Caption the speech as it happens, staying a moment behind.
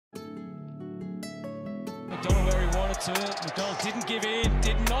wanted to. McDonald didn't give in,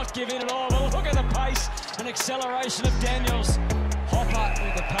 did not give in at all. Well, look at the pace and acceleration of Daniels. Hopper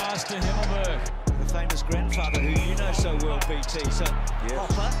with the pass to Himmelberg. The famous grandfather who you know so well, BT. So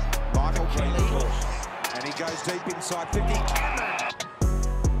Hopper, Michael Kelly. And he goes deep inside 50. Cameron.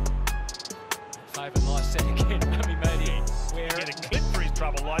 Favourite Lysette again. He made it. Get a clip for his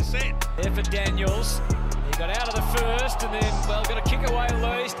trouble, Lysette. There for Daniels. He got out of the first and then, well, got a kick away at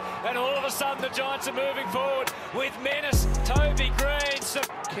least. And all of a sudden the Giants are moving forward with menace. Toby Green.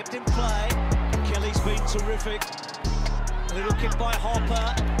 Kept in play. Kelly's been terrific. A little kick by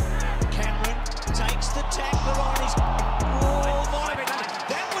Hopper. Cameron takes the tackler on his... Oh, my God.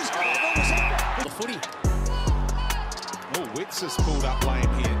 That was good. The footy. Oh, Witz has pulled up lane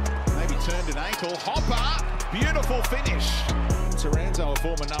here. Maybe turned an ankle. Hopper, beautiful finish. Taranto, a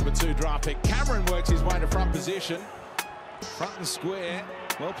former #2 draft pick. Cameron works his way to front position. Front and square.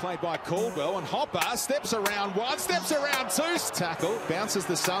 Well played by Caldwell. And Hopper steps around one, steps around two. Tackle, bounces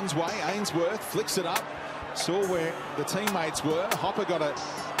the Suns' way. Ainsworth flicks it up. Saw where the teammates were. Hopper got a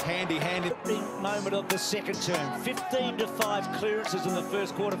handy moment of the second term. 15-5 clearances in the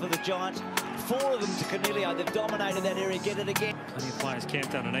first quarter for the Giants. 4 of them to Canelio. They've dominated that area. Get it again. Plenty of players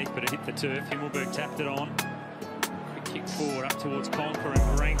camped underneath, but it hit the turf. Himmelberg tapped it on. Quick kick forward up towards Conker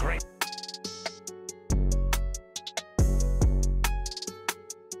and Green.